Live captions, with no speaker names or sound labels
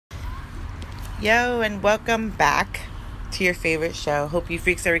Yo, and welcome back to your favorite show. Hope you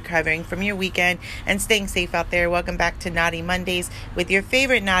freaks are recovering from your weekend and staying safe out there. Welcome back to Naughty Mondays with your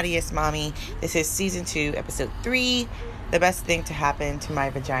favorite naughtiest mommy. This is season 2, episode 3. The best thing to happen to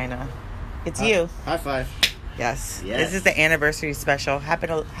my vagina. It's you. High five. Yes. This is the anniversary special.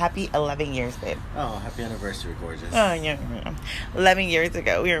 Happy 11 years, babe. Oh, happy anniversary, gorgeous. Oh, yeah. 11 years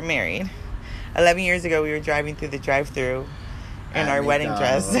ago, we were married. 11 years ago, we were driving through the drive-thru in our wedding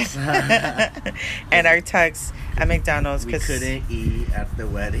dress and our tux at McDonald's. We couldn't eat at the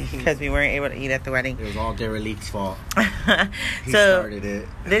wedding because we weren't able to eat at the wedding. It was all Derelict's fault. He So started it.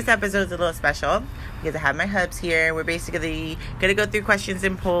 This episode is a little special because I have my hubs here. We're basically going to go through questions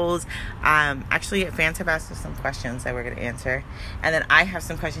and polls. Actually, fans have asked us some questions that we're going to answer, and then I have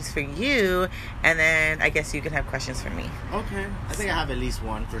some questions for you, and then I guess you can have questions for me. Okay. I think I have at least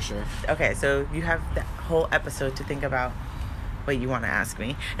one for sure. Okay, so you have the whole episode to think about what you want to ask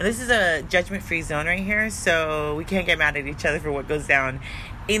me. And this is a judgment-free zone right here, so we can't get mad at each other for what goes down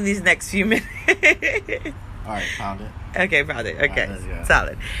in these next few minutes. Alright, found it. Okay, found it. Okay, right,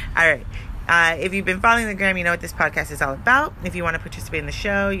 solid. Alright. If you've been following the gram, you know what this podcast is all about. If you want to participate in the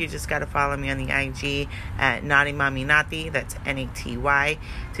show, you just got to follow me on the IG at Naughty Mommy Naty. That's Naty.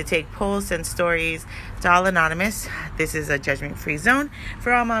 To take polls and stories. It's all anonymous. This is a judgment-free zone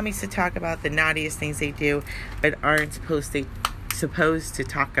for all mommies to talk about the naughtiest things they do but aren't supposed to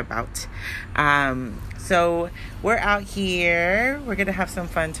talk about. So we're out here. We're gonna have some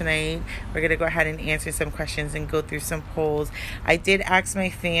fun tonight. We're gonna go ahead and answer some questions and go through some polls. I did ask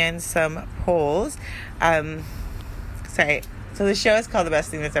my fans some polls. Sorry. So the show is called The Best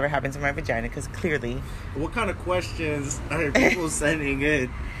Thing That's Ever Happened to My Vagina because clearly. What kind of questions are people sending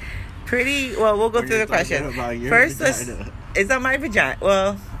in? We'll go through the questions. First, it's not my vagina.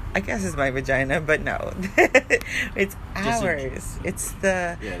 Well, I guess it's my vagina, but no. It's ours. It's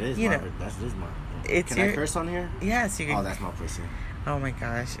the... Yeah, it is mine. Can I curse on here? Yes, you can. Oh, that's my pussy. Oh my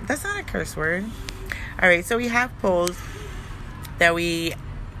gosh. That's not a curse word. Alright, so we have polls that we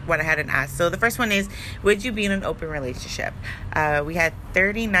went ahead and asked. So the first one is, would you be in an open relationship? We had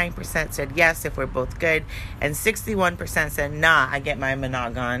 39% said yes if we're both good, and 61% said nah, I get my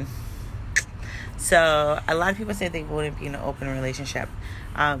monog on. So a lot of people say they wouldn't be in an open relationship.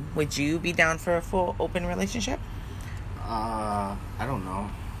 Would you be down for a full open relationship? I don't know.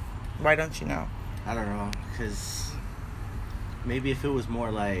 Why don't you know? I don't know, because maybe if it was more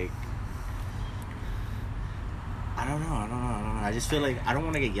like, I don't know. I just feel like I don't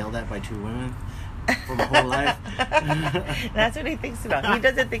want to get yelled at by 2 women for my whole life. That's what he thinks about. He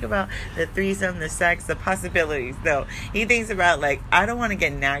doesn't think about the threesome, the sex, the possibilities. No, he thinks about like, I don't want to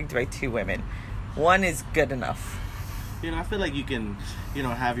get nagged by 2 women. 1 is good enough. I feel like you can,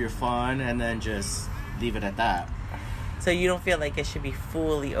 have your fun and then just leave it at that. So you don't feel like it should be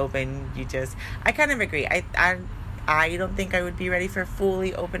fully open. I kind of agree. I don't think I would be ready for a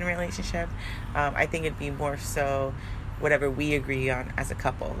fully open relationship. I think it'd be more so whatever we agree on as a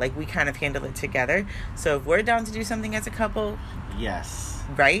couple. Like, we kind of handle it together. So if we're down to do something as a couple... Yes.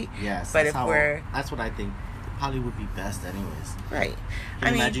 Right? Yes. But that's what I think probably would be best anyways. Right.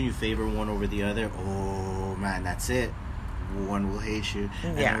 Can you imagine you favor one over the other? Oh, man, that's it. One will hate you.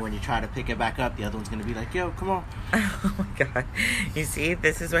 And then when you try to pick it back up, the other one's going to be like, yo, come on. Oh, my God. You see?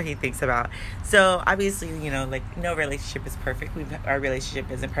 This is what he thinks about. So, obviously, no relationship is perfect. Our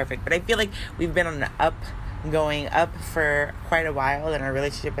relationship isn't perfect. But I feel like we've been on the going up for quite a while. And our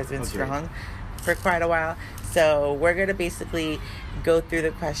relationship has been strong for quite a while. So, we're going to basically go through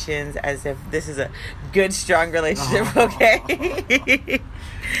the questions as if this is a good, strong relationship, okay?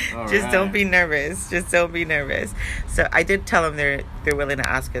 Don't be nervous. Just don't be nervous. So I did tell them they're willing to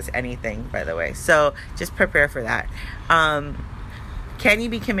ask us anything, by the way. So just prepare for that. Can you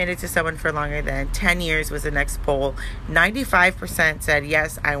be committed to someone for longer than 10 years was the next poll. 95% said,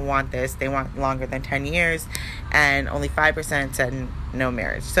 yes, I want this. They want longer than 10 years. And only 5% said no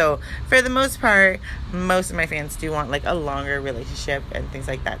marriage. So for the most part, most of my fans do want like a longer relationship and things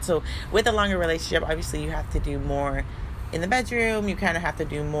like that. So with a longer relationship, obviously you have to do more in the bedroom. You kind of have to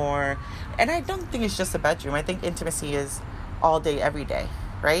do more. And I don't think it's just the bedroom. I think intimacy is all day, every day,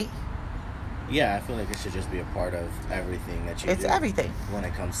 right? Yeah, I feel like it should just be a part of everything that you do. It's everything. When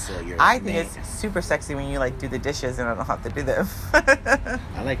it comes to your I think it's super sexy when you like do the dishes and I don't have to do them.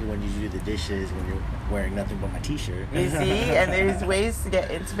 I like it when you do the dishes when you're wearing nothing but my t-shirt. You see? And there's ways to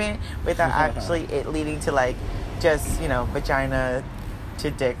get intimate without actually it leading to like just, vagina to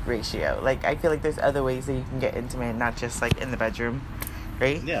dick ratio. Like, I feel like there's other ways that you can get intimate, not just like in the bedroom,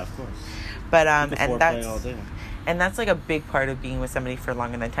 right? Yeah, of course. But and that's like a big part of being with somebody for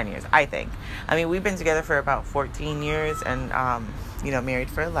longer than 10 years, I think. I mean, we've been together for about 14 years and married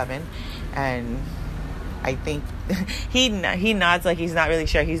for 11. And I think he nods like he's not really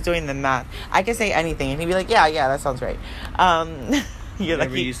sure. He's doing the math. I could say anything, and he'd be like, yeah, that sounds right. You're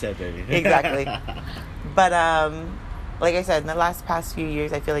Whatever you said, baby. Exactly. But, like I said, in the past few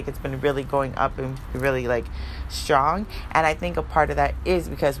years, I feel like it's been really going up and really, like, strong. And I think a part of that is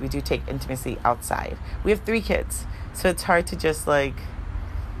because we do take intimacy outside. We have 3 kids. So it's hard to just, like,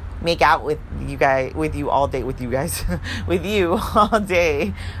 make out with you all day.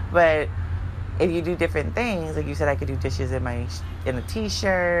 But if you do different things, like you said, I could do dishes in a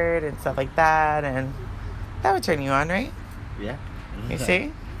t-shirt and stuff like that. And that would turn you on, right? Yeah. You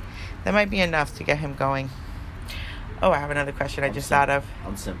see? That might be enough to get him going. Oh, I have another question I just thought of.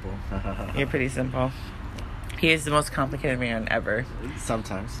 I'm simple. You're pretty simple. He is the most complicated man ever.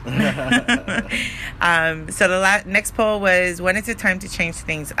 Sometimes. So the next poll was, when is it time to change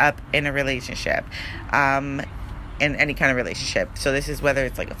things up in a relationship? In any kind of relationship. So this is whether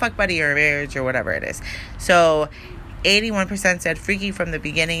it's like a fuck buddy or a marriage or whatever it is. So 81% said freaky from the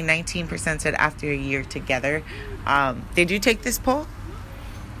beginning. 19% said after a year together. Did you take this poll?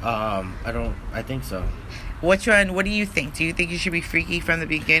 I think so. Which one? What do you think? Do you think you should be freaky from the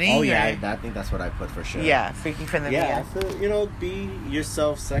beginning? Oh, yeah. I think that's what I put for sure. Yeah, freaky from the beginning. Yeah, so, be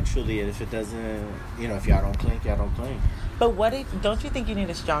yourself sexually. And if it doesn't, if y'all don't clink, y'all don't clink. But don't you think you need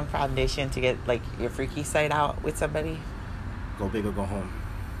a strong foundation to get, like, your freaky side out with somebody? Go big or go home.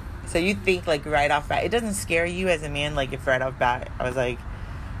 So you think, like, right off bat, it doesn't scare you as a man, like, if right off bat, I was like,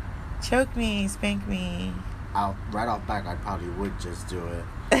 choke me, spank me. Right off bat, I probably would just do it.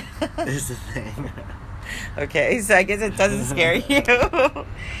 Is the thing. Okay, so I guess it doesn't scare you.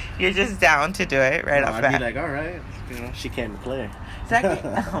 You're just down to do it right off bat. I'd be like, all right, she came clear. So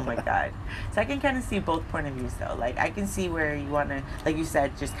oh my God. So I can kind of see both point of views though. Like, I can see where you want to, like you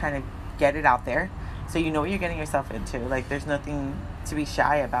said, just kind of get it out there. So you know what you're getting yourself into. Like, there's nothing to be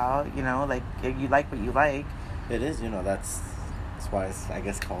shy about, like, if you like what you like. It is, that's why it's, I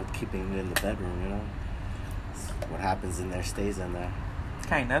guess, called keeping it in the bedroom, What happens in there stays in there.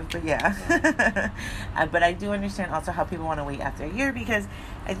 Kind of, but yeah. But I do understand also how people want to wait after a year, because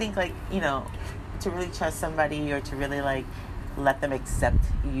I think, like, to really trust somebody or to really, like, let them accept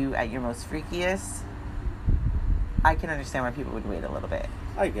you at your most freakiest, I can understand why people would wait a little bit.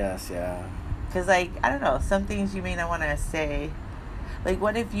 I guess, yeah. Because, like, I don't know, some things you may not want to say. Like,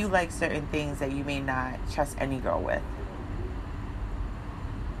 what if you like certain things that you may not trust any girl with?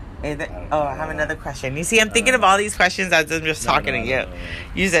 I have another question. You see, I'm thinking of all these questions as I'm just talking to you. No.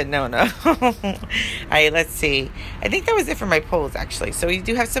 You said no. All right, let's see. I think that was it for my polls, actually. So we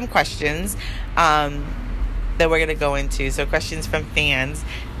do have some questions that we're going to go into. So questions from fans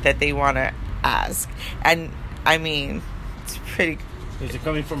that they want to ask. And, I mean, it's pretty... Is it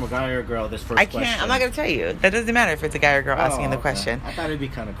coming from a guy or a girl, this first question? I'm not going to tell you. That doesn't matter if it's a guy or girl asking the question. I thought it'd be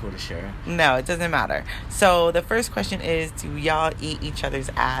kind of cool to share. No, it doesn't matter. So the first question is, do y'all eat each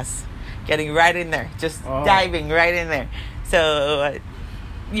other's ass? Getting right in there. Just diving right in there. So,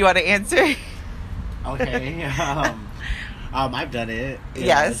 you want to answer? Okay. I've done it.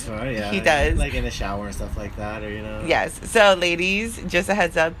 Yes, he does. Like in the shower and stuff like that, or Yes. So, ladies, just a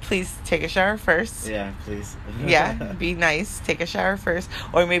heads up. Please take a shower first. Yeah, please. Yeah, be nice. Take a shower first,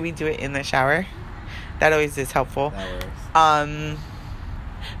 or maybe do it in the shower. That always is helpful. That works.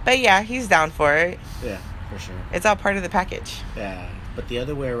 But yeah, he's down for it. Yeah, for sure. It's all part of the package. Yeah, but the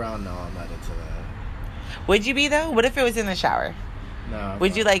other way around, no, I'm not into that. Would you be though? What if it was in the shower? No.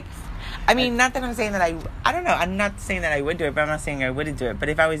 Would you like? I mean, not that I'm saying that I don't know. I'm not saying that I would do it, but I'm not saying I wouldn't do it. But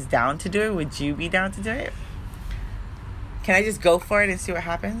if I was down to do it, would you be down to do it? Can I just go for it and see what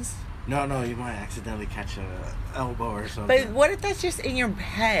happens? No, you might accidentally catch an elbow or something. But what if that's just in your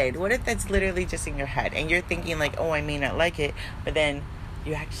head? What if that's literally just in your head and you're thinking like, oh, I may not like it, but then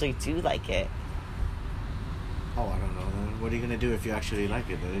you actually do like it? Oh, I don't know. What are you going to do if you actually like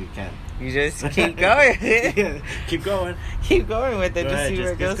it? You can't. You just keep going. Yeah, keep going. Keep going with it. Just see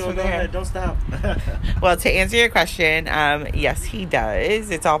where it goes from there. Ahead. Don't stop. Well, to answer your question, yes, he does.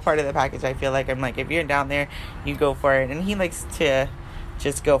 It's all part of the package. I feel like I'm like, if you're down there, you go for it. And he likes to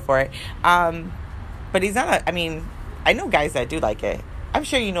just go for it. But he's not, I know guys that do like it. I'm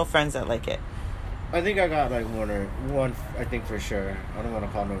sure you know friends that like it. I think I got like one, I think for sure. I don't want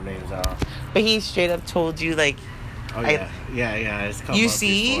to call no names out. But he straight up told you like, oh, yeah. It's come you up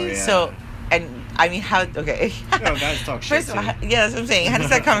see? Before, yeah. So, and I mean, how, okay. Guys talk shit. First of all, yeah, that's what I'm saying. How does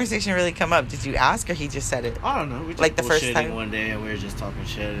that conversation really come up? Did you ask or he just said it? I don't know. We just like the first time? one day and we were just talking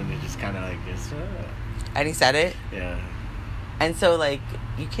shit and it just kind of like this. And he said it? Yeah. And so, like,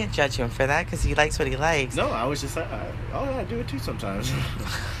 you can't judge him for that because he likes what he likes. No, I was just like, yeah, I do it too sometimes.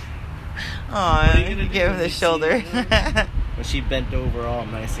 Aw, you give him the shoulder. What when she bent over all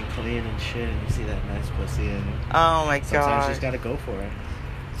nice and clean and shit, and you see that nice pussy, and oh my god, sometimes you just gotta go for it.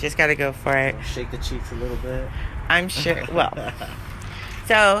 Just gotta go for it. Shake the cheeks a little bit. I'm sure. Well,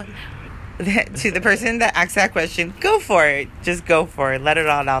 so to the person that asked that question, go for it. Just go for it. Let it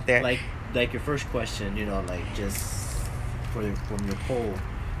all out there. Like your first question, like just from your poll,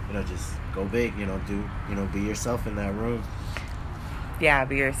 just go big. Be yourself in that room. Yeah,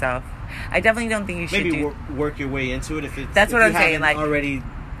 be yourself. I definitely don't think you should maybe work your way into it that's what I'm saying. Like already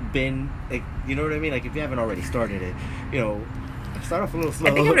been, like, you know what I mean? Like if you haven't already started it, start off a little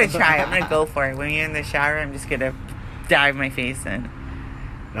slow. I think I'm gonna try. I'm gonna go for it. When you're in the shower, I'm just gonna dive my face in.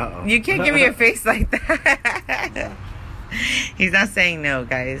 Uh-oh. You can't give me a face like that. Yeah. He's not saying no,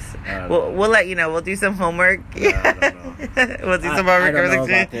 guys. We'll let you know. We'll do some homework. I don't know. We'll do some homework. I don't know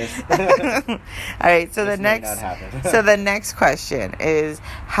about this. All right. So this the next question is,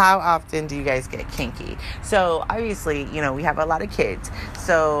 how often do you guys get kinky? So obviously, we have a lot of kids.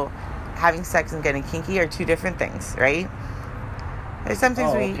 So having sex and getting kinky are two different things, right? There's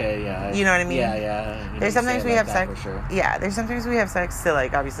sometimes you know what I mean? Yeah. There's sometimes we have sex. For sure. Yeah, there's sometimes we have sex to,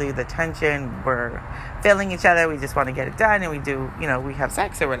 like, obviously the tension, we're feeling each other, we just want to get it done, and we do, we have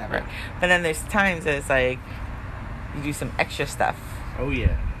sex or whatever. But then there's times that it's like, you do some extra stuff. Oh,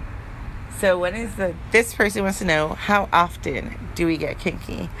 yeah. So this person wants to know, how often do we get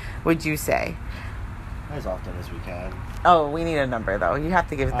kinky, would you say? As often as we can. Oh, we need a number, though. You have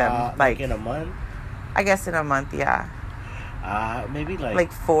to give them, like in a month? I guess in a month, yeah. Maybe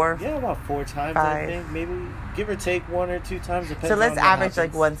like 4. Yeah, about 4 times. 5. I think maybe give or take 1 or 2 times. Depends. So let's average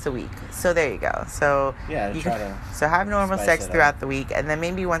like once a week. So there you go. So yeah, so have normal sex throughout the week, and then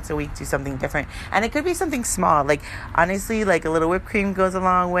maybe once a week do something different. And it could be something small. Like honestly, like a little whipped cream goes a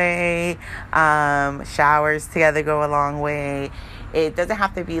long way. Showers together go a long way. It doesn't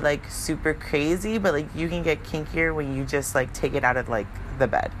have to be like super crazy, but like you can get kinkier when you just like take it out of like the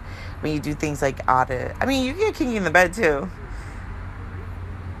bed. When you do things like you can get kinky in the bed too.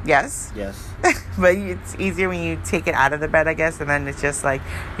 Yes. But it's easier when you take it out of the bed, I guess, and then it's just like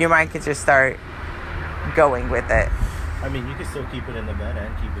your mind can just start going with it. I mean, you can still keep it in the bed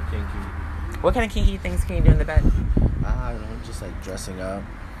and keep it kinky. What kind of kinky things can you do in the bed? I don't know, just like dressing up.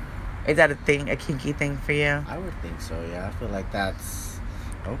 Is that a kinky thing for you? I would think so, yeah. I feel like that's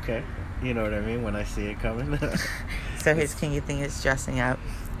okay. You know what I mean? When I see it coming. So his kinky thing is dressing up.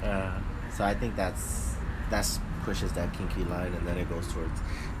 So I think that's pushes that kinky line, and then it goes towards,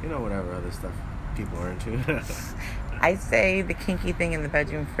 whatever other stuff people are into. I say the kinky thing in the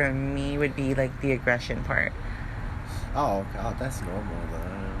bedroom for me would be like the aggression part. Oh God, that's normal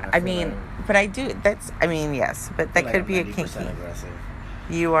though. Yes, but that could be a kinky. Aggressive.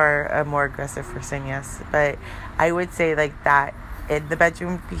 You are a more aggressive person, yes, but I would say like that in the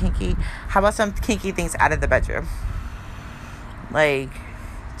bedroom would be kinky. How about some kinky things out of the bedroom? Like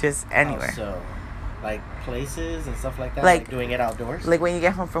just anywhere. So like places and stuff like that, like doing it outdoors? Like when you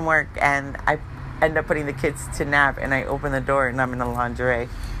get home from work and I end up putting the kids to nap and I open the door and I'm in a lingerie.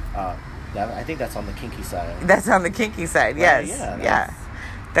 I think that's on the kinky side. That's on the kinky side, yes. Yeah.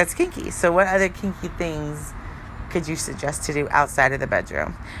 That's kinky. So what other kinky things could you suggest to do outside of the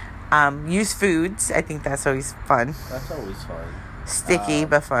bedroom? Use foods. I think that's always fun. That's always fun. Sticky,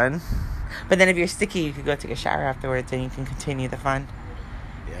 but fun. But then if you're sticky, you could go take a shower afterwards and you can continue the fun.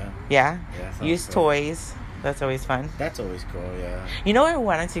 Yeah? Use toys. That's always fun. That's always cool, yeah. You know what I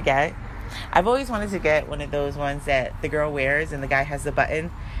wanted to get? I've always wanted to get one of those ones that the girl wears and the guy has the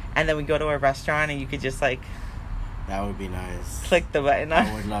button. And then we go to a restaurant and you could just like... That would be nice. Click the button on.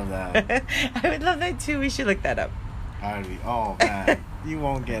 I would love that. I would love that too. We should look that up. Oh, man. You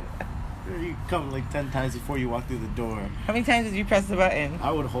won't get... You come like 10 times before you walk through the door. How many times did you press the button?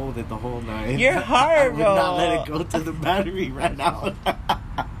 I would hold it the whole night. You're horrible. I would not let it go to the battery right now.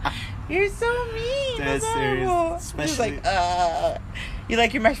 You're so mean. That's serious. Especially like, you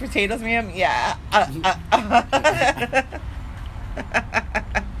like your mashed potatoes, ma'am? Yeah.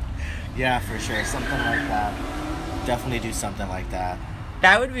 Yeah, for sure. Something like that. Definitely do something like that.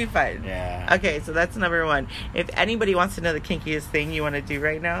 That would be fun. Yeah. Okay, so that's number 1. If anybody wants to know the kinkiest thing you want to do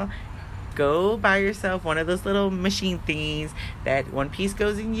right now, go buy yourself one of those little machine thingies that one piece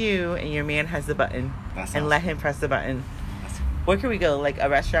goes in you and your man has the button. And let him press the button. Where can we go? Like a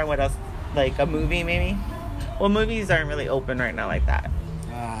restaurant? What else? Like a movie maybe? Well, movies aren't really open right now like that.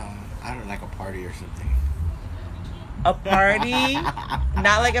 I don't like a party or something. A party?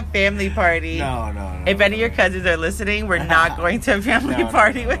 Not like a family party. No. If any of your cousins are listening, we're not going to a family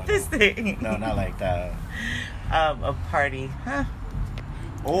party with this thing. No, not like that. A party. Huh.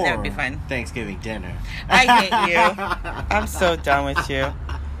 Or that would be fun. Thanksgiving dinner. I hate you. I'm so done with you.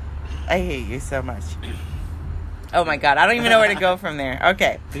 I hate you so much. Oh my God, I don't even know where to go from there.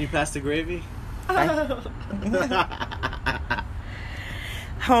 Okay. Can you pass the gravy?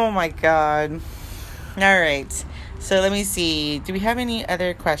 Oh my God. All right. So let me see. Do we have any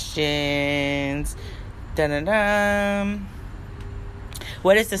other questions? Dun-dun-dun.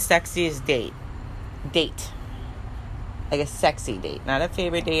 What is the sexiest date? Like a sexy date. Not a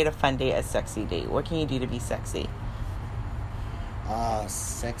favorite date, a fun date, a sexy date. What can you do to be sexy?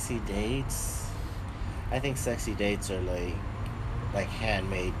 Sexy dates. I think sexy dates are like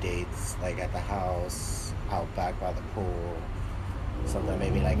handmade dates, like at the house, out back by the pool. Something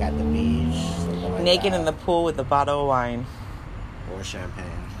maybe like at the beach. Like naked in the pool with a bottle of wine. Or champagne.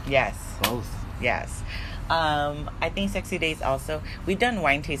 Yes. Both. Yes. I think sexy dates also. We've done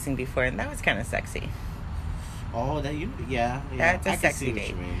wine tasting before, and that was kind of sexy. Oh, yeah. That's a sexy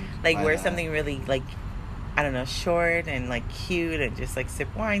date. Like wear something really like, I don't know, short and like cute, and just like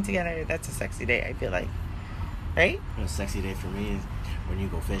sip wine together. That's a sexy date, I feel like. Right? A sexy date for me is when you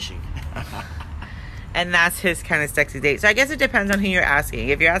go fishing. And that's his kind of sexy date. So I guess it depends on who you're asking.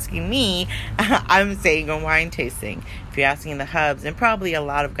 If you're asking me, I'm saying go wine tasting. If you're asking the hubs, and probably a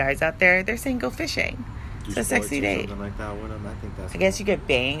lot of guys out there, they're saying go fishing. It's a sexy date. Something like that with them. I think that's. I guess you get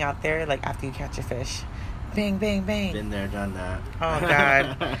bang out there, like after you catch a fish. Bang, bang, bang. Been there, done that. Oh,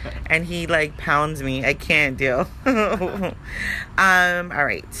 God. And he, like, pounds me. I can't deal. All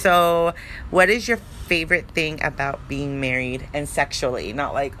right. So, what is your favorite thing about being married and sexually?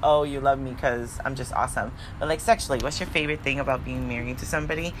 Not like, oh, you love me because I'm just awesome. But, like, sexually, what's your favorite thing about being married to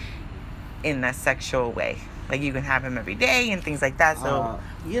somebody in a sexual way? Like, you can have him every day and things like that. So,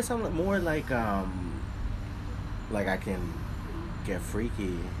 something more like I can get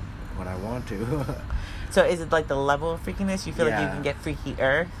freaky when I want to. So is it like the level of freakiness? You feel like you can get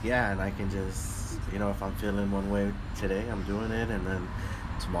freakier? Yeah, and I can just, if I'm feeling one way today, I'm doing it, and then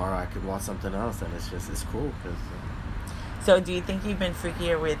tomorrow I could want something else, and it's cool. So do you think you've been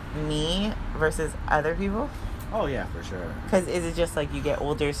freakier with me versus other people? Oh, yeah, for sure. Because is it just like you get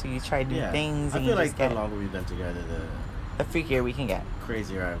older, so you try new things? And I feel like the longer we've been together, the freakier we can get.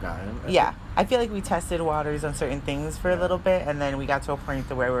 Crazier I've gotten. I feel like we tested waters on certain things for a little bit, and then we got to a point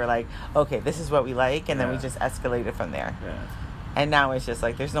to where we were like, okay, this is what we like, and then we just escalated from there. Yeah. And now it's just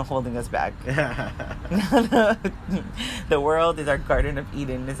like there's no holding us back. The world is our Garden of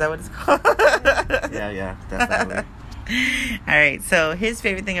Eden. Is that what it's called? Yeah, definitely. All right. So his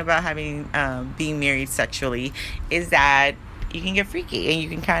favorite thing about having being married sexually is that you can get freaky, and you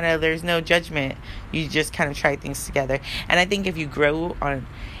can there's no judgment. You just kind of try things together. And I think if you grow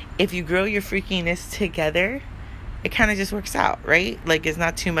your freakiness together, it kind of just works out, right? Like it's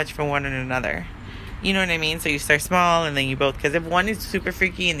not too much for one and another. You know what I mean? So you start small, and then you both, because if one is super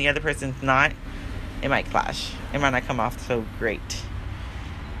freaky and the other person's not, it might clash. It might not come off so great.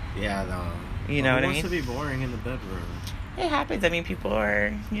 Yeah, no. You know what I mean? It wants to be boring in the bedroom. It happens. I mean, people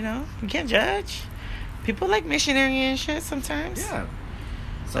are, you can't judge. People like missionary and shit sometimes. Yeah.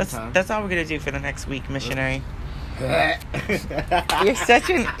 Sometimes. That's all we're going to do for the next week, missionary. You're such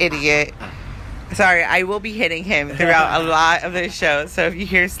an idiot. Sorry, I will be hitting him throughout a lot of the show. So if you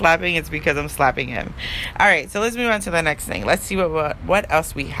hear slapping, it's because I'm slapping him. All right, so let's move on to the next thing. Let's see what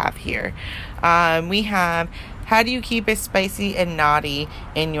else we have here. We have, how do you keep it spicy and naughty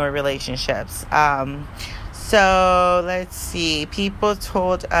in your relationships? So let's see. People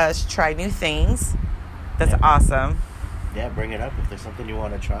told us try new things. That's awesome. Yeah, bring it up. If there's something you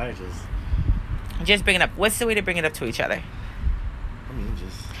want to try, just bring it up. What's the way to bring it up to each other? I mean,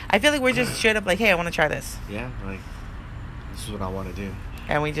 I feel like we're just straight up like, hey, I want to try this. Yeah, like, this is what I want to do.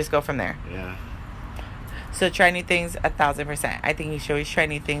 And we just go from there. Yeah. So try new things 1,000%. I think you should always try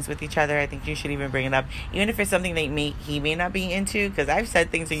new things with each other. I think you should even bring it up. Even if it's something that he may not be into. Because I've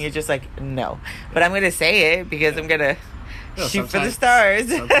said things and you're just like, no. But I'm going to say it because I'm going to shoot for the stars.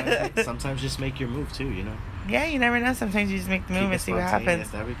 sometimes just make your move too, Yeah, you never know. Sometimes you just make the move and see what happens.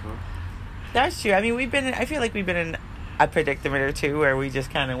 That'd be cool. That's true. I mean, I feel like we've been in a predicament or two where we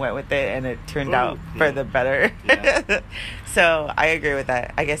just kind of went with it and it turned out for the better. Yeah. So I agree with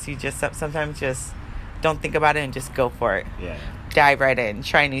that. I guess you just sometimes just don't think about it and just go for it. Yeah. Dive right in.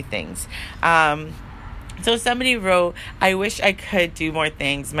 Try new things. So somebody wrote, I wish I could do more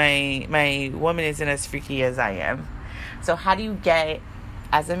things. My woman isn't as freaky as I am. So how do you get,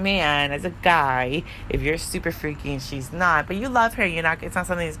 as a man, as a guy, if you're super freaky and she's not, but you love her, it's not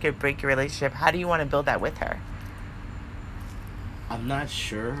something that's going to break your relationship, how do you want to build that with her? I'm not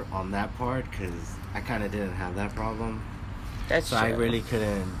sure on that part because I kind of didn't have that problem. That's true. So I really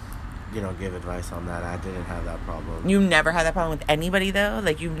couldn't, give advice on that. I didn't have that problem. You never had that problem with anybody, though?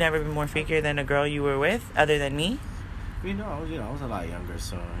 Like, you've never been more freakier than a girl you were with, other than me? I was a lot younger,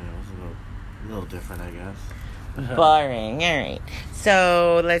 so, it was a little different, I guess. Boring. All right.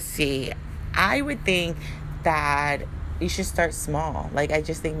 So let's see. I would think that you should start small. Like, I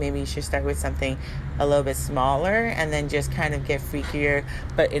just think maybe you should start with something a little bit smaller and then just kind of get freakier,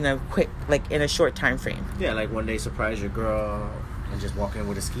 but in a quick, like in a short time frame. Yeah, like one day surprise your girl and just walk in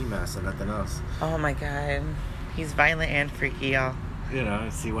with a ski mask and nothing else. Oh my God. He's violent and freaky, y'all. You know,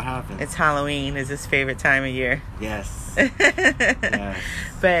 see what happens. It's Halloween. Is his favorite time of year. Yes. Yes.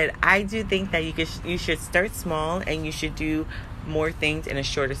 But I do think that you should start small and you should do more things in a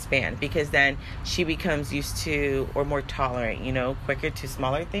shorter span, because then she becomes used to or more tolerant, quicker to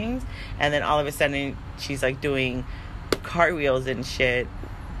smaller things, and then all of a sudden she's like doing cartwheels and shit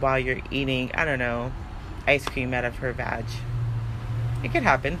while you're eating, I don't know, ice cream out of her vag. It could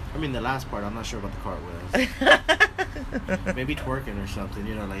happen. I mean, the last part, I'm not sure about the cartwheels. Maybe twerking or something,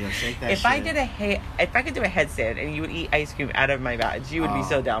 like, shake that if shit. If I could do a headstand and you would eat ice cream out of my vag, you would be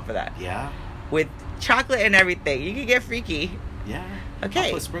so down for that. Yeah. With chocolate and everything. You could get freaky. Yeah. Okay.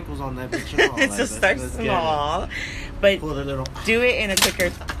 I'll put sprinkles on that bitch and all. So start small. But pull the little... do it in a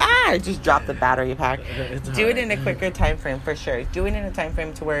quicker... I just dropped the battery pack. Do it in a quicker time frame, for sure. Do it in a time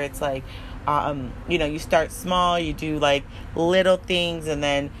frame to where it's like, you start small, you do like little things, and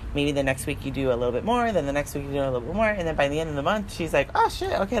then maybe the next week you do a little bit more, then the next week you do a little bit more, and then by the end of the month, she's like, oh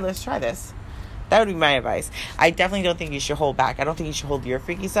shit, okay, let's try this. That would be my advice. I definitely don't think you should hold back. I don't think you should hold your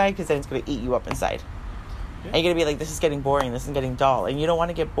freaky side, because then it's going to eat you up inside. Yeah. And you're going to be like, this is getting boring, this is getting dull, and you don't want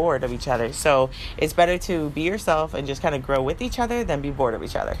to get bored of each other. So it's better to be yourself and just kind of grow with each other than be bored of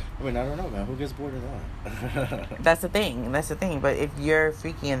each other. I mean, I don't know, man. Who gets bored of that? That's the thing. But if you're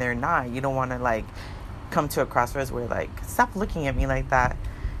freaky and they're not, you don't want to, like, come to a crossroads where, like, stop looking at me like that.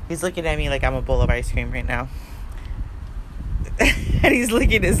 He's looking at me like I'm a bowl of ice cream right now. And he's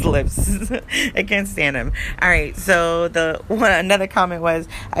licking his lips. I can't stand him. All right, so another comment was,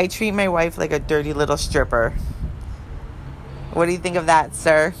 I treat my wife like a dirty little stripper. What do you think of that,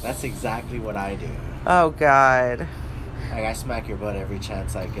 sir? That's exactly what I do. Oh, God. Like, I smack your butt every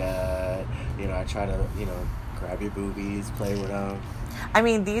chance I get. I try to, grab your boobies, play with them. I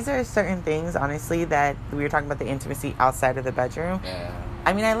mean, these are certain things, honestly, that we were talking about, the intimacy outside of the bedroom. Yeah.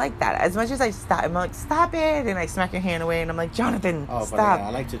 I mean, I like that. As much as I'm like, stop it, and I smack your hand away, and I'm like, Jonathan, stop. But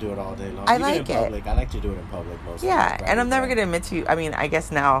I like to do it all day long. I Even like in public. I like to do it in public mostly. Yeah, and I'm never going to admit to you, I mean, I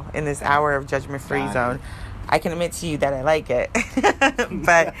guess now, in this hour of judgment-free zone, I can admit to you that I like it.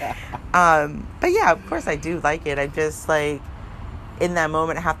 but yeah, of course I do like it. I just, like, in that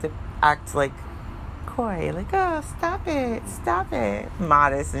moment, I have to act, like, coy, like, oh, stop it,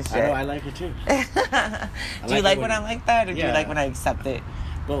 modest and shit. I know, I like it too. Do you like when I like that, or do you like when I accept it?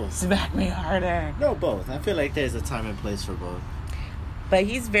 Both. Smack me harder. No, both. I feel like there's a time and place for both. But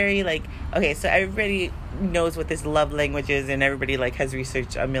he's very, like, okay, so everybody knows what this love language is, and everybody, like, has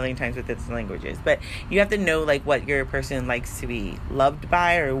researched a million times what this language is. But you have to know, like, what your person likes to be loved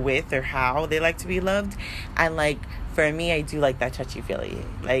by or with, or how they like to be loved. And, like, for me, I do like that touchy-feely.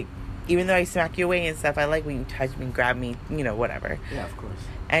 Like, even though I smack you away and stuff, I like when you touch me, grab me, whatever. Yeah, of course.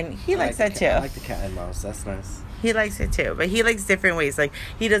 And he likes that too. I like the cat and mouse. That's nice. He likes it too. But he likes different ways. Like,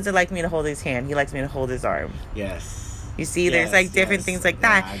 he doesn't like me to hold his hand. He likes me to hold his arm. Yes. You see, there's, like, different things like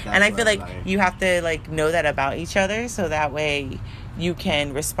that. And I feel like you have to, like, know that about each other, so that way you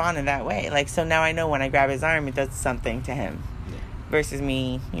can respond in that way. Like, so now I know when I grab his arm, it does something to him. Yeah. Versus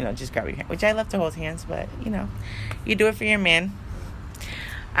me, just grabbing hand. Which I love to hold hands, but, you do it for your man.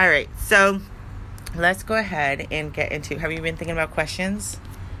 All right, so let's go ahead and get into... Have you been thinking about questions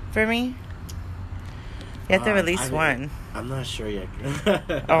for me? You have to release one. I'm not sure yet.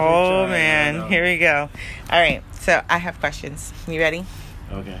 Oh, man. Here we go. All right, so I have questions. You ready?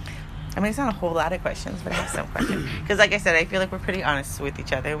 Okay. I mean, it's not a whole lot of questions, but I have some questions. Because, like I said, I feel like we're pretty honest with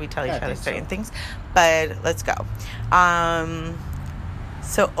each other. We tell each other certain things. But let's go.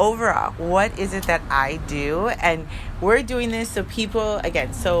 So overall, what is it that I do? And we're doing this so people,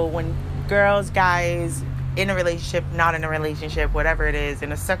 again, so when girls, guys, in a relationship, not in a relationship, whatever it is,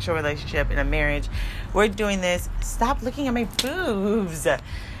 in a sexual relationship, in a marriage, we're doing this. Stop looking at my boobs.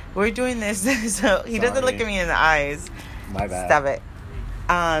 We're doing this so he doesn't look at me in the eyes. My bad. Stop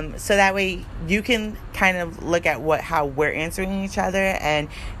it. So that way you can kind of look at how we're answering each other, and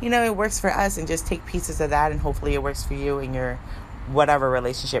it works for us, and just take pieces of that, and hopefully it works for you in your whatever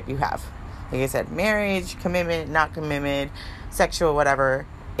relationship you have. Like I said, marriage, commitment, not commitment, sexual, whatever.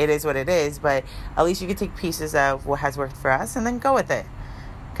 It is what it is, but at least you can take pieces of what has worked for us and then go with it.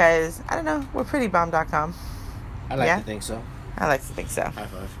 Because, I don't know, we're pretty bomb.com. I like to think so. I like to think so. High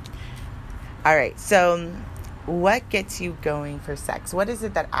five. All right, so what gets you going for sex? What is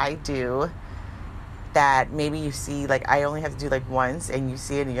it that I do that maybe you see, like, I only have to do, like, once, and you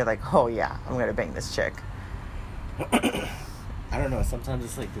see it and you're like, oh yeah, I'm going to bang this chick? I don't know. Sometimes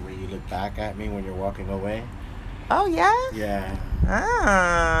it's like the way you look back at me when you're walking away. Oh, yeah? Yeah.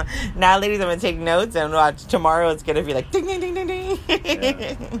 Ah. Now, ladies, I'm going to take notes and watch. Tomorrow it's going to be like ding, ding, ding, ding, ding.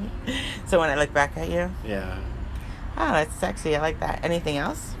 Yeah. So when I look back at you? Yeah. Oh, that's sexy. I like that. Anything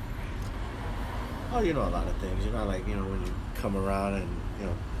else? Oh, a lot of things. Like, when you come around and,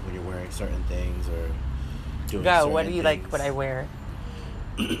 when you're wearing certain things or doing Go. certain What do you things. like what I wear?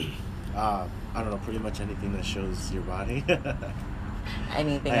 I don't know, pretty much anything that shows your body.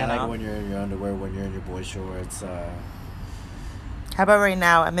 Anything I at like all? when you're in your underwear, when you're in your boy shorts. How about right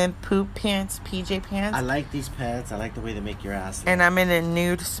now? I'm in poop pants, PJ pants. I like these pants. I like the way they make your ass look. And I'm in a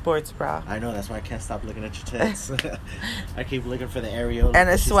nude sports bra. I know, that's why I can't stop looking at your tits. I keep looking for the areola. And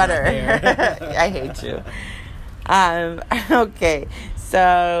a but she's sweater. not there. I hate you. Okay.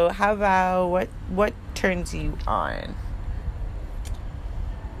 So how about what turns you on?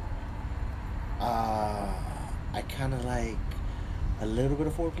 I kind of like a little bit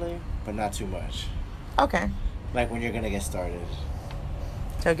of foreplay, but not too much. Okay. Like when you're going to get started.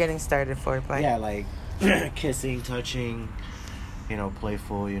 So getting started foreplay. Yeah, like kissing, touching,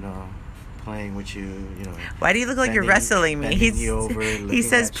 playful, playing with you, Why do you look like you're bending- wrestling me? bending you over, He looking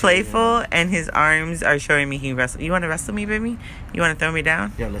says at you, playful, and his arms are showing me he wrestle. You want to wrestle me, baby? You want to throw me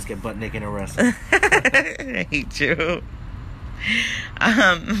down? Yo, let's get butt naked and wrestle. I hate you.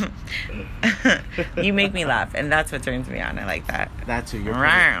 You make me laugh, and that's what turns me on. I like that. That too. You're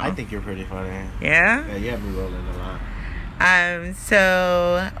Wow. I think you're pretty funny. Yeah? Yeah, you have me rolling a lot.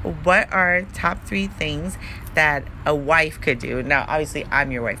 So what are top 3 things that a wife could do? Now, obviously,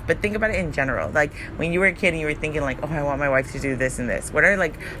 I'm your wife, but think about it in general. Like, when you were a kid and you were thinking, like, oh, I want my wife to do this and this. What are,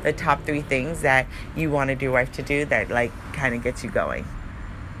 like, the top 3 things that you wanted your wife to do that, like, kind of gets you going?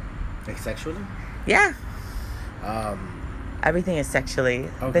 Like sexually? Yeah. Everything is sexually.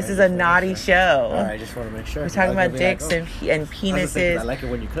 Okay, This is just a wanna naughty make sure. show. All right, I just want to make sure. We're talking I about was gonna be dicks like, and I was just thinking, penises I like it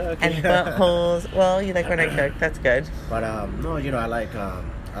when you cook. and buttholes. Well, you like when I cook. That's good. But no, I like a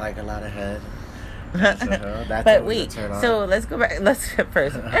lot of head. That's But always a wait, turn on. so let's go back. Let's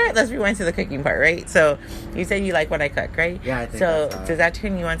first. All right, let's rewind to the cooking part, right? So you said you like when I cook, right? Yeah, I think so. that's, Does that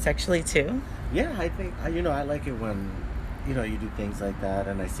turn you on sexually too? Yeah, I think I like it when you do things like that,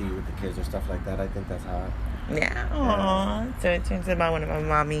 and I see you with the kids or stuff like that. I think that's hot. Yeah. Aww. So it turns him on when I'm a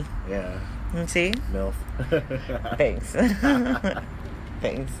mommy. Yeah. You see? MILF. Thanks.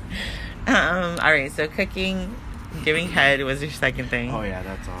 Thanks. All right. So cooking, giving head was your second thing. Oh yeah,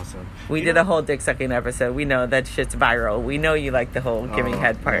 that's awesome. We did a whole dick sucking episode. We know that shit's viral. We know you like the whole giving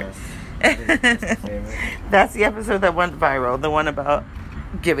head part. Yes. That's my favorite. That's the episode that went viral. The one about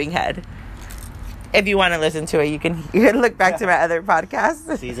giving head. If you want to listen to it, you can look back to my other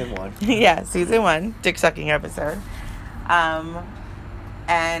podcasts. Season 1. Yeah, season 1, dick sucking episode.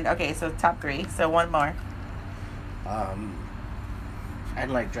 And okay, so top 3. So one more. I'd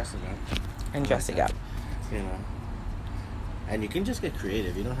like dressing up. And dressing up. And you can just get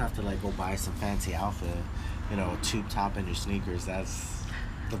creative. You don't have to go buy some fancy outfit. A tube top and your sneakers. That's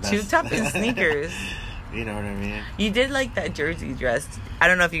the best. Tube top and sneakers. You know what I mean? You did like that jersey dress. I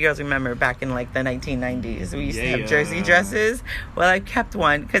don't know if you girls remember back in the 1990s. We used to have jersey dresses. Well, I kept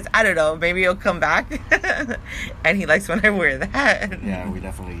one because I don't know. Maybe it'll come back. And he likes when I wear that. Yeah, we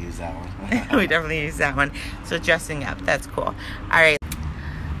definitely use that one. We definitely use that one. So dressing up, that's cool. All right.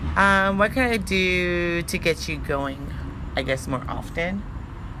 What can I do to get you going, I guess, more often?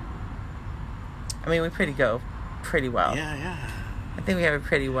 I mean, we go pretty well. Yeah. I think we have a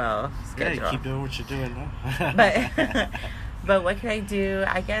pretty well schedule. Yeah, you keep doing what you're doing, though. But what can I do,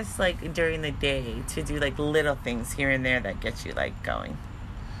 I guess, during the day to do, little things here and there that get you, going?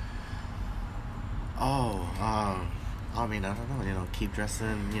 Oh, I mean, I don't know. Keep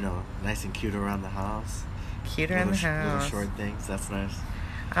dressing, nice and cute around the house. Cute around the house. Little short things. That's nice.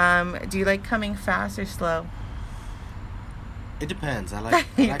 Do you like coming fast or slow? It depends. I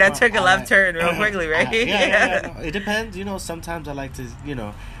like that took a left turn real quickly, right? Yeah. No, it depends. Sometimes I like to,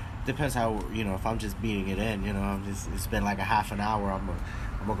 depends how, if I'm just beating it in, it's been like a half an hour. I'm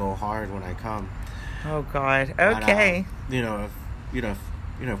gonna go hard when I come. Oh God. Okay. But,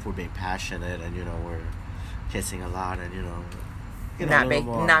 if we're being passionate and we're kissing a lot and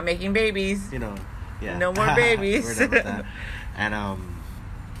not making babies. Yeah. No more babies. We're done with that. And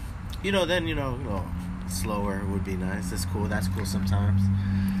then slower would be nice. It's cool. That's cool sometimes.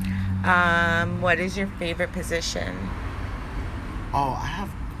 What is your favorite position? Oh, I have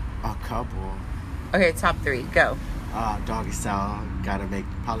a couple. Okay, top 3. Go. Doggy style. Gotta make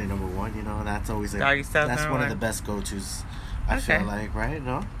probably number 1. That's always Doggy style. That's one of the best go-tos. I feel like, right?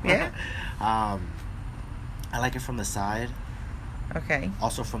 No. Yeah. I like it from the side. Okay.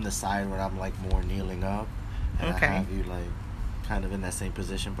 Also from the side when I'm more kneeling up, and Okay. I have you like kind of in that same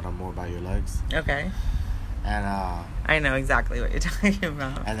position, but I'm more by your legs. Okay. And I know exactly what you're talking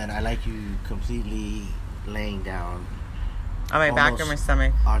about. and then I like you completely laying down On my back or my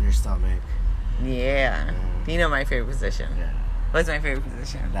stomach? on your stomach. Yeah. You know my favorite position. Yeah. What's my favorite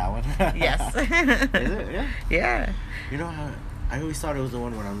position? That one? Yes. Is it? Yeah. Yeah. You know how I always thought it was the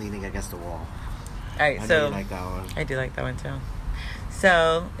one when I'm leaning against the wall. All right, I know so you like that one. I do like that one too.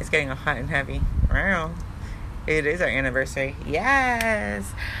 So it's getting hot and heavy. Wow. It is our anniversary.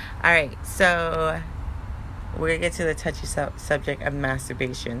 Yes. All right, so we're going to get to the touchy subject of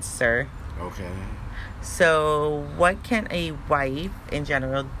masturbation, sir. Okay. So what can a wife in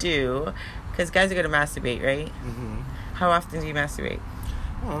general do? Because guys are going to masturbate, right? Mm-hmm. How often do you masturbate?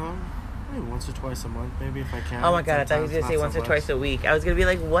 Maybe once or twice a month, maybe if I can. Oh my God, I thought you were going to say Sometimes once or not so twice a week. I was going to be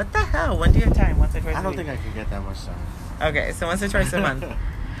like, what the hell? When do you have time? Once or twice much. a I week? don't think I can get that much time. Okay, so once or twice a month.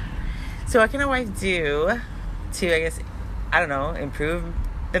 So what can a wife do to, I guess, I don't know, improve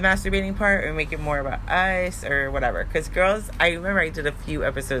the masturbating part or make it more about us or whatever? Because girls, I remember I did a few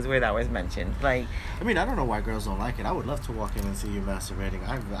episodes where that was mentioned. Like, I mean, I don't know why girls don't like it. I would love to walk in and see you masturbating.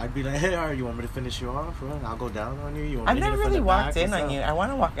 I'd be like, hey, all right, you want me to finish you off? Well, I'll go down on you. You want I've me to hit never it from really the walked back in or on something? you. I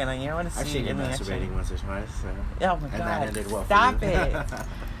want to walk in on you. I want to I've see seen you you in the masturbating action. once or twice. Oh my And that God. ended well Stop for you. it.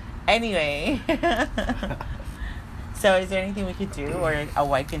 Anyway. So is there anything we could do or a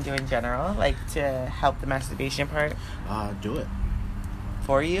wife can do in general, like to help the masturbation part Do it.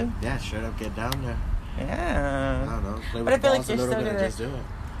 for you? Yeah, straight up get down there. I Yeah. don't know. Play with But I the feel like balls a you're little still bit and gonna just do it.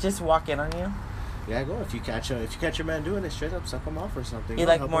 just walk in on you. Yeah, go. If you catch your man doing it, straight up suck him off or something. You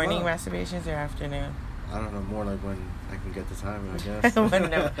It'll like help him morning out. masturbations or afternoon? I don't know, more like when I can get the time, I guess.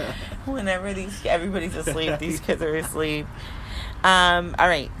 whenever everybody's asleep, these kids are asleep. All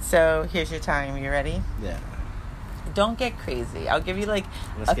right, so here's your time. You ready? Yeah. Don't get crazy. I'll give you like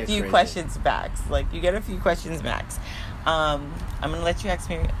Let's a get few crazy. questions max. Like you get a few questions max. I'm gonna let you ask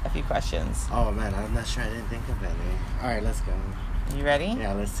me a few questions. Oh man, I'm not sure. I didn't think of any. All right, let's go. You ready?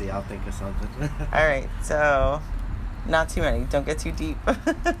 Yeah, let's see. I'll think of something. All right, so not too many. Don't get too deep.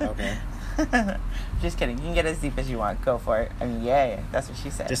 Okay. Just kidding. You can get as deep as you want. Go for it. I mean, yeah, that's what she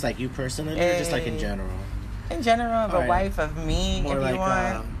said. Just like you personally, or just like in general? In general, of a Alright. wife, of me, More if like, you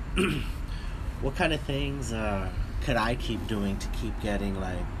want. what kind of things could I keep doing to keep getting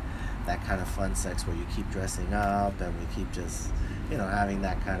like that kind of fun sex where you keep dressing up and we keep just, having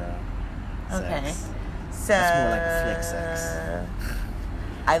that kind of Okay. sex? So That's more like a flick sex.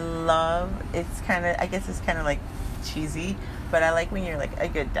 I love. I guess it's kind of like cheesy, but I like when you're like a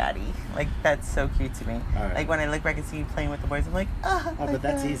good daddy. Like that's so cute to me. Alright. Like when I look back and see you playing with the boys, I'm like, oh. Oh, my but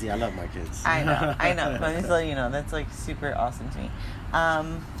that's God. easy. I love my kids. I know. But I'm just letting you know that's like super awesome to me.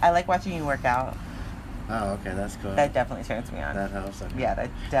 I like watching you work out. Oh, okay, that's cool. That definitely turns me on. That helps. Okay. Yeah, that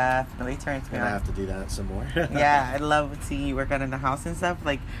definitely turns me Gonna on. have to do that some more. Yeah, I love seeing you work out in the house and stuff.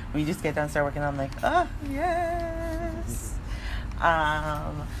 Like when you just get done, start working, I'm like, oh yes.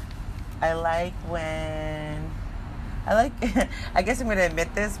 I like when I guess I'm gonna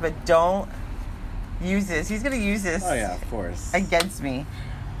admit this, but don't use this. He's gonna use this Oh yeah, of course. against me.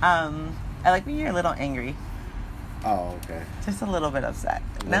 I like when you're a little angry. Oh, okay. Just a little bit upset.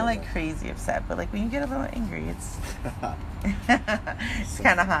 A Not little like bit. crazy upset, but like when you get a little angry, it's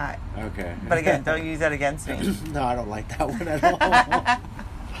kind of hot. Okay. But again, don't use that against me. No, I don't like that one at all.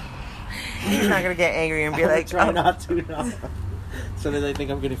 He's not gonna get angry and be I'm like, try oh. not to. No. So that they think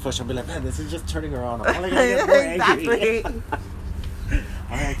I'm getting pushed. I'll be like, man, this is just turning her on. I'm only gonna get more angry. Exactly.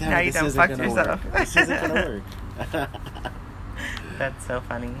 All right, Dad, Now you this done isn't fucked gonna yourself. work. This isn't gonna work. That's so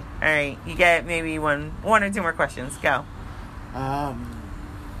funny. All right, you get maybe one or two more questions. Go.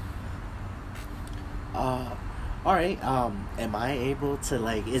 All right. Am I able to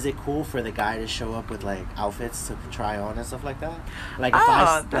is it cool for the guy to show up with like outfits to try on and stuff like that? Like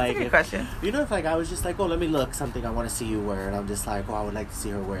if That's a good question. If I was just like, oh, let me look something I want to see you wear, and I'm just like, oh, I would like to see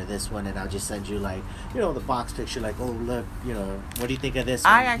her wear this one, and I'll just send you the box picture, like, oh, look, what do you think of this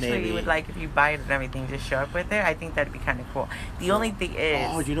one? I actually maybe? would like if you buy it and everything, just show up with it. I think that'd be kind of cool. The only thing is,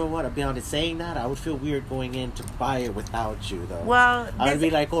 Oh, you know what? I'll be honest. Saying that, I would feel weird going in to buy it without you, though. well, I would there's- be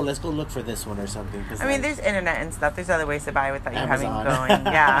like, oh, let's go look for this one or something. Cause I mean, there's internet and stuff. There's other ways to buy without you Amazon. having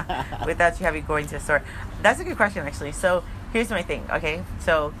going. Yeah, without you having going to the store. That's a good question, actually. So here's my thing. Okay,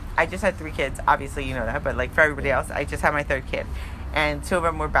 so I just had 3 kids. Obviously, you know that. But like for everybody else, I just had my 3rd kid, and 2 of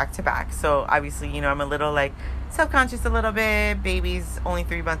them were back to back. So obviously, I'm a little self-conscious a little bit. Baby's only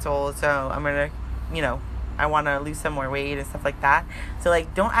 3 months old, so I'm gonna, I want to lose some more weight and stuff like that. So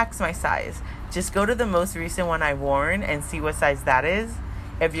don't ask my size. Just go to the most recent one I worn and see what size that is.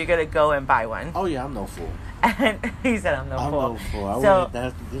 If you're gonna go and buy one. Oh yeah, I'm no fool. And he said, I'm no I'm fool. no fool. I So, wouldn't-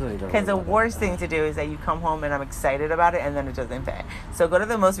 that's- you don't even because the know about worst that. thing to do is that you come home and I'm excited about it and then it doesn't fit. So go to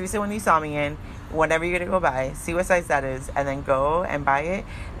the most recent one you saw me in, whenever you're going to go buy, see what size that is, and then go and buy it.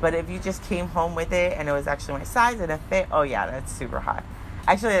 But if you just came home with it and it was actually my size and it fit, oh yeah, that's super hot.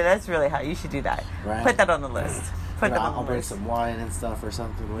 Actually, that's really hot. You should do that. Right. Put that on the list. Put You know, that on I'll the bring list. some wine and stuff or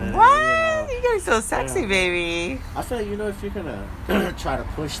something with it. What? You You guys so sexy, Yeah. baby. I feel like, if you're gonna try to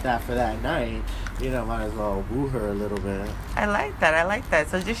push that for that night, might as well woo her a little bit. I like that.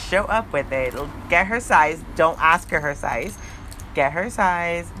 So just show up with it. Get her size. Don't ask her size. Get her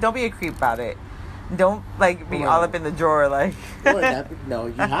size. Don't be a creep about it. Don't be all up in the drawer No,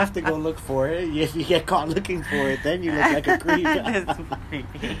 you have to go look for it. If you get caught looking for it, then you look like a creep. That's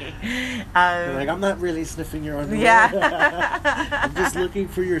creepy. You're like, I'm not really sniffing your underwear. Yeah. I'm just looking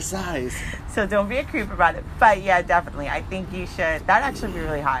for your size. So don't be a creep about it. But yeah, definitely. I think you should. That'd actually be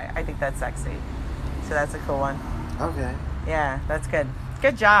really high. I think that's sexy. So that's a cool one. Okay. Yeah, that's good.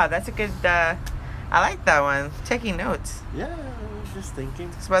 Good job. That's a good, I like that one. Taking notes. Yeah, I was just thinking.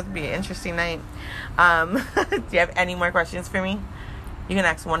 It's about to be an interesting night. Do you have any more questions for me? You can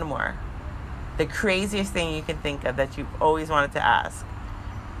ask one more. The craziest thing you can think of that you've always wanted to ask.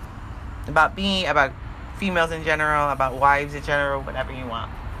 About me, about females in general, about wives in general, whatever you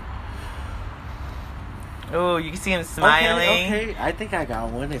want. Oh, you can see him smiling. Okay. I think I got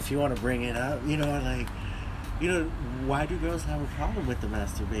one if you want to bring it up. Why do girls have a problem with the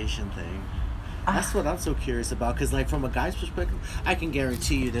masturbation thing? That's what I'm so curious about. Because, from a guy's perspective, I can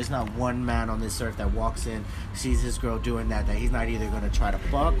guarantee you there's not one man on this earth that walks in, sees his girl doing that he's not either going to try to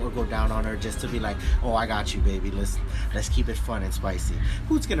fuck or go down on her just to be like, oh, I got you, baby. Let's keep it fun and spicy.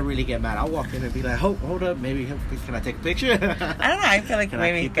 Who's going to really get mad? I'll walk in and be like, hold up. Maybe, can I take a picture? I don't know. I feel like Can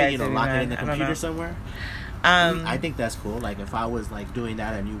maybe I keep guys it, are lock it in the mad. I don't know. computer somewhere? I think that's cool. If I was doing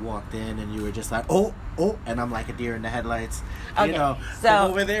that and you walked in and you were just like, oh, and I'm like a deer in the headlights, Okay, come so-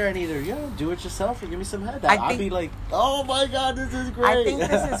 over there and either do it yourself or give me some head. I I'd think- be like, oh my god, this is great. I think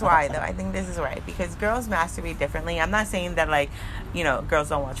this is why, though. I think this is why. Because girls masturbate differently. I'm not saying that, girls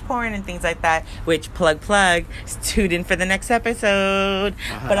don't watch porn and things like that, which, plug, tune in for the next episode.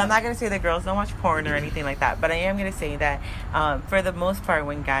 But I'm not going to say that girls don't watch porn or anything like that. But I am going to say that, for the most part,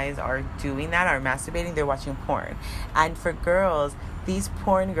 when guys are doing that, are masturbating, they're watching porn. And for girls, these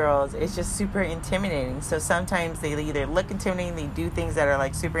porn girls, it's just super intimidating. So sometimes they either look intimidating, they do things that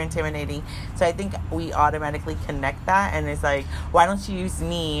are super intimidating. So I think we automatically connect that, and it's like, why don't you use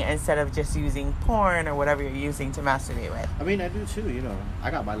me instead of just using porn or whatever you're using to masturbate with? I mean, I do too.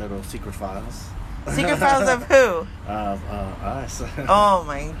 I got my little secret files. Secret files of who? Of us. Oh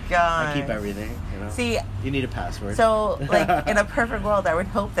my god! I keep everything. See, you need a password. So in a perfect world, I would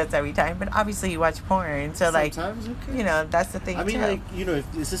hope that's every time. But obviously, you watch porn, so sometimes okay. That's the thing. I mean, too.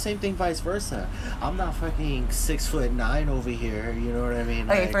 if it's the same thing, vice versa. I'm not fucking 6'9" over here. You know what I mean?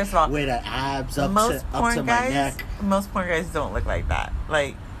 Okay, first of all, with the abs up most to porn my guys, neck. most porn guys don't look like that.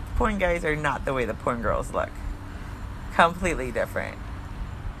 Porn guys are not the way the porn girls look. Completely different.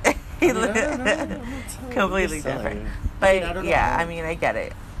 Completely different. But I get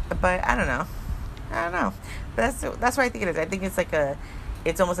it. But I don't know. But that's what I think it is. I think it's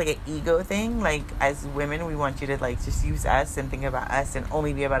it's almost like an ego thing. As women, we want you to just use us and think about us and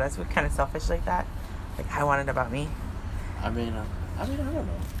only be about us. We're kind of selfish like that. I want it about me. I mean, I don't know.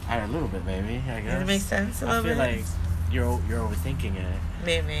 A little bit, maybe. I guess. Does it make sense a little bit? I feel you're overthinking it.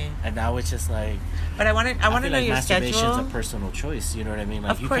 Maybe. And now it's just But I want to know your schedule. Masturbation's a personal choice. You know what I mean?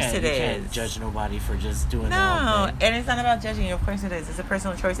 Of course it is. You can't judge nobody for just doing their own No, thing. and it's not about judging you. Of course it is. It's a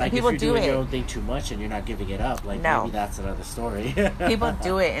personal choice. And people if you're do doing it. your own thing too much and you're not giving it up, No. maybe that's another story. People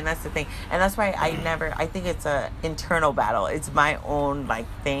do it, and that's the thing. And that's why I think it's a internal battle. It's my own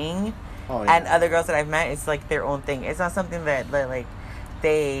thing. Oh, yeah. And other girls that I've met, it's their own thing. It's not something that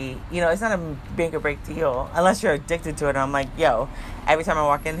they, it's not a make or break deal unless you're addicted to it. And I'm like, yo, every time I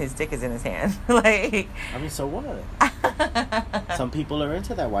walk in, his dick is in his hand. I mean, so what? Some people are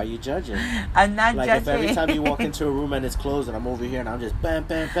into that. Why are you judging? I'm not judging. If every time you walk into a room and it's closed and I'm over here and I'm just bam,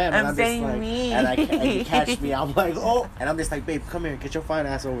 bam, bam, and I'm saying just me. and you catch me, I'm like, oh, and I'm just like, babe, come here, get your fine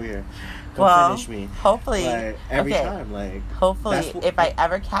ass over here, finish me. Hopefully, every time, hopefully, that's if I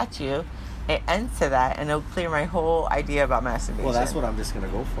ever catch you, it ends to that, and it'll clear my whole idea about masturbation. Well, that's what I'm just gonna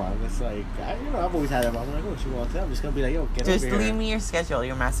go for. It's I've always had that. I'm like, oh, she wants that. I'm just gonna be like, yo, get just over here. leave me your schedule,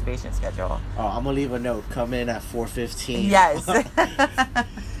 your masturbation schedule. Oh, I'm gonna leave a note. Come in at 4:15. Yes.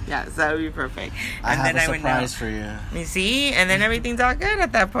 Yes, that would be perfect. I and have then a I would know. surprise for you. You see, and then everything's all good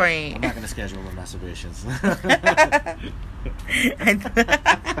at that point. I'm not gonna schedule my masturbations.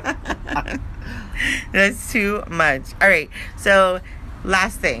 That's too much. All right, so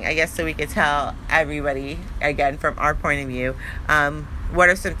last thing, I guess, so we could tell everybody, again, from our point of view, what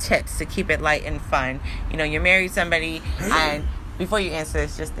are some tips to keep it light and fun? You know, you're married to somebody, and before you answer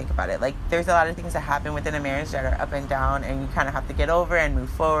this, just think about it. Like, there's a lot of things that happen within a marriage that are up and down, and you kind of have to get over and move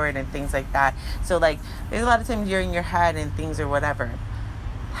forward and things like that. So, like, there's a lot of times you're in your head and things or whatever.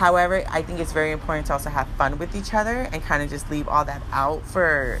 However, I think it's very important to also have fun with each other and kind of just leave all that out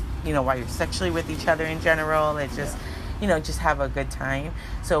for, you know, while you're sexually with each other in general. It's just, you know, just have a good time.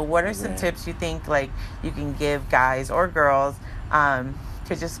 So what are some tips you think, like, you can give guys or girls to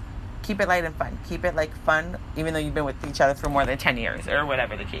just keep it light and fun? Keep it, like, fun, even though you've been with each other for more than 10 years or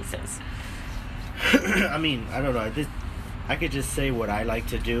whatever the case is. I mean, I don't know. I could just say what I like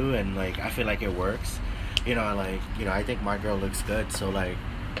to do, and, like, I feel like it works. You know, like, you know, I think my girl looks good, so, like,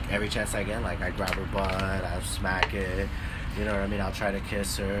 every chance I get, like, I grab her butt, I smack it, you know what I mean? I'll try to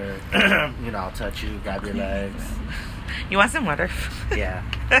kiss her, you know, I'll touch you, grab your legs. You want some water? Yeah.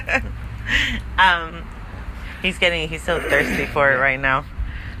 He's so thirsty for it right now.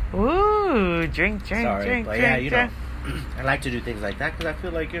 Ooh, drink. Sorry, but yeah, you know, I like to do things like that because I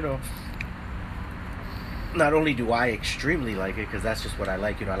feel like, you know, not only do I extremely like it, because that's just what I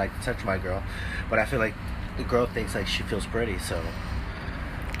like, you know, I like to touch my girl, but I feel like the girl thinks, like, she feels pretty, so.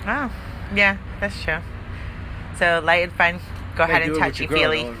 Oh, yeah, that's true. So, light and fun. Go ahead and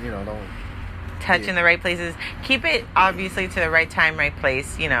touchy-feely. Don't touch in the right places. Keep it, obviously, to the right time, right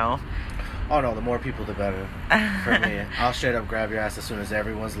place, you know. Oh, no, the more people, the better. For me, I'll straight up grab your ass as soon as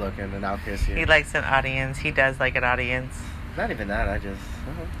everyone's looking, and I'll kiss you. He likes an audience. He does like an audience. Not even that. If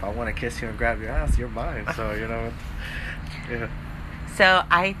I want to kiss you and grab your ass, you're mine. So, you know, yeah. So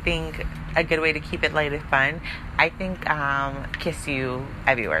I think a good way to keep it light and fun, I think kiss you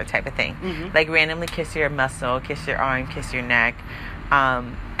everywhere type of thing. Mm-hmm. Like randomly kiss your muscle, kiss your arm, kiss your neck.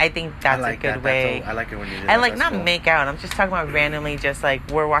 I think that's a good way. I like it when you do that. I like not make out. I'm just talking about randomly, just like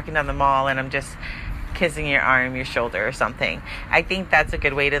we're walking down the mall and I'm just kissing your arm, your shoulder or something. I think that's a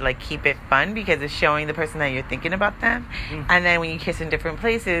good way to like keep it fun because it's showing the person that you're thinking about them. Mm-hmm. And then when you kiss in different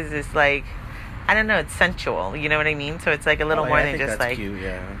places, it's like, I don't know, it's sensual, you know what I mean? So it's like a little more than just like cute,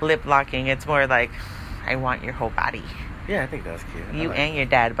 lip locking. It's more like, I want your whole body. Yeah, I think that's cute. You and your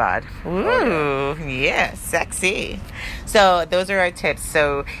dad bod. Ooh, yeah, sexy. So those are our tips.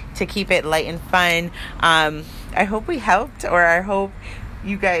 So to keep it light and fun, I hope we helped, or I hope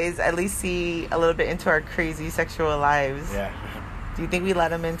you guys at least see a little bit into our crazy sexual lives. Yeah. Do you think we let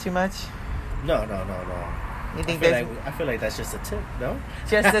them in too much? No. You think I feel like that's just a tip, no?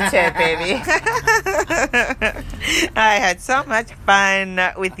 Just a tip, baby. I had so much fun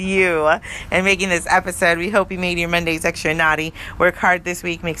with you and making this episode. We hope you made your Mondays extra naughty. Work hard this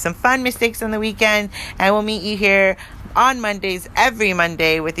week. Make some fun mistakes on the weekend. And we'll meet you here on Mondays, every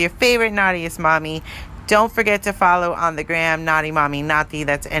Monday, with your favorite naughtiest mommy. Don't forget to follow on the gram, Naughty Mommy Naty.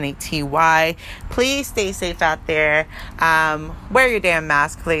 That's Naty. Please stay safe out there. Wear your damn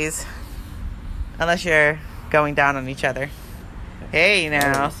mask, please. Unless you're going down on each other. Hey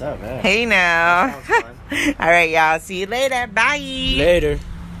now. What's up, man? Hey now. All right, y'all. See you later. Bye. Later.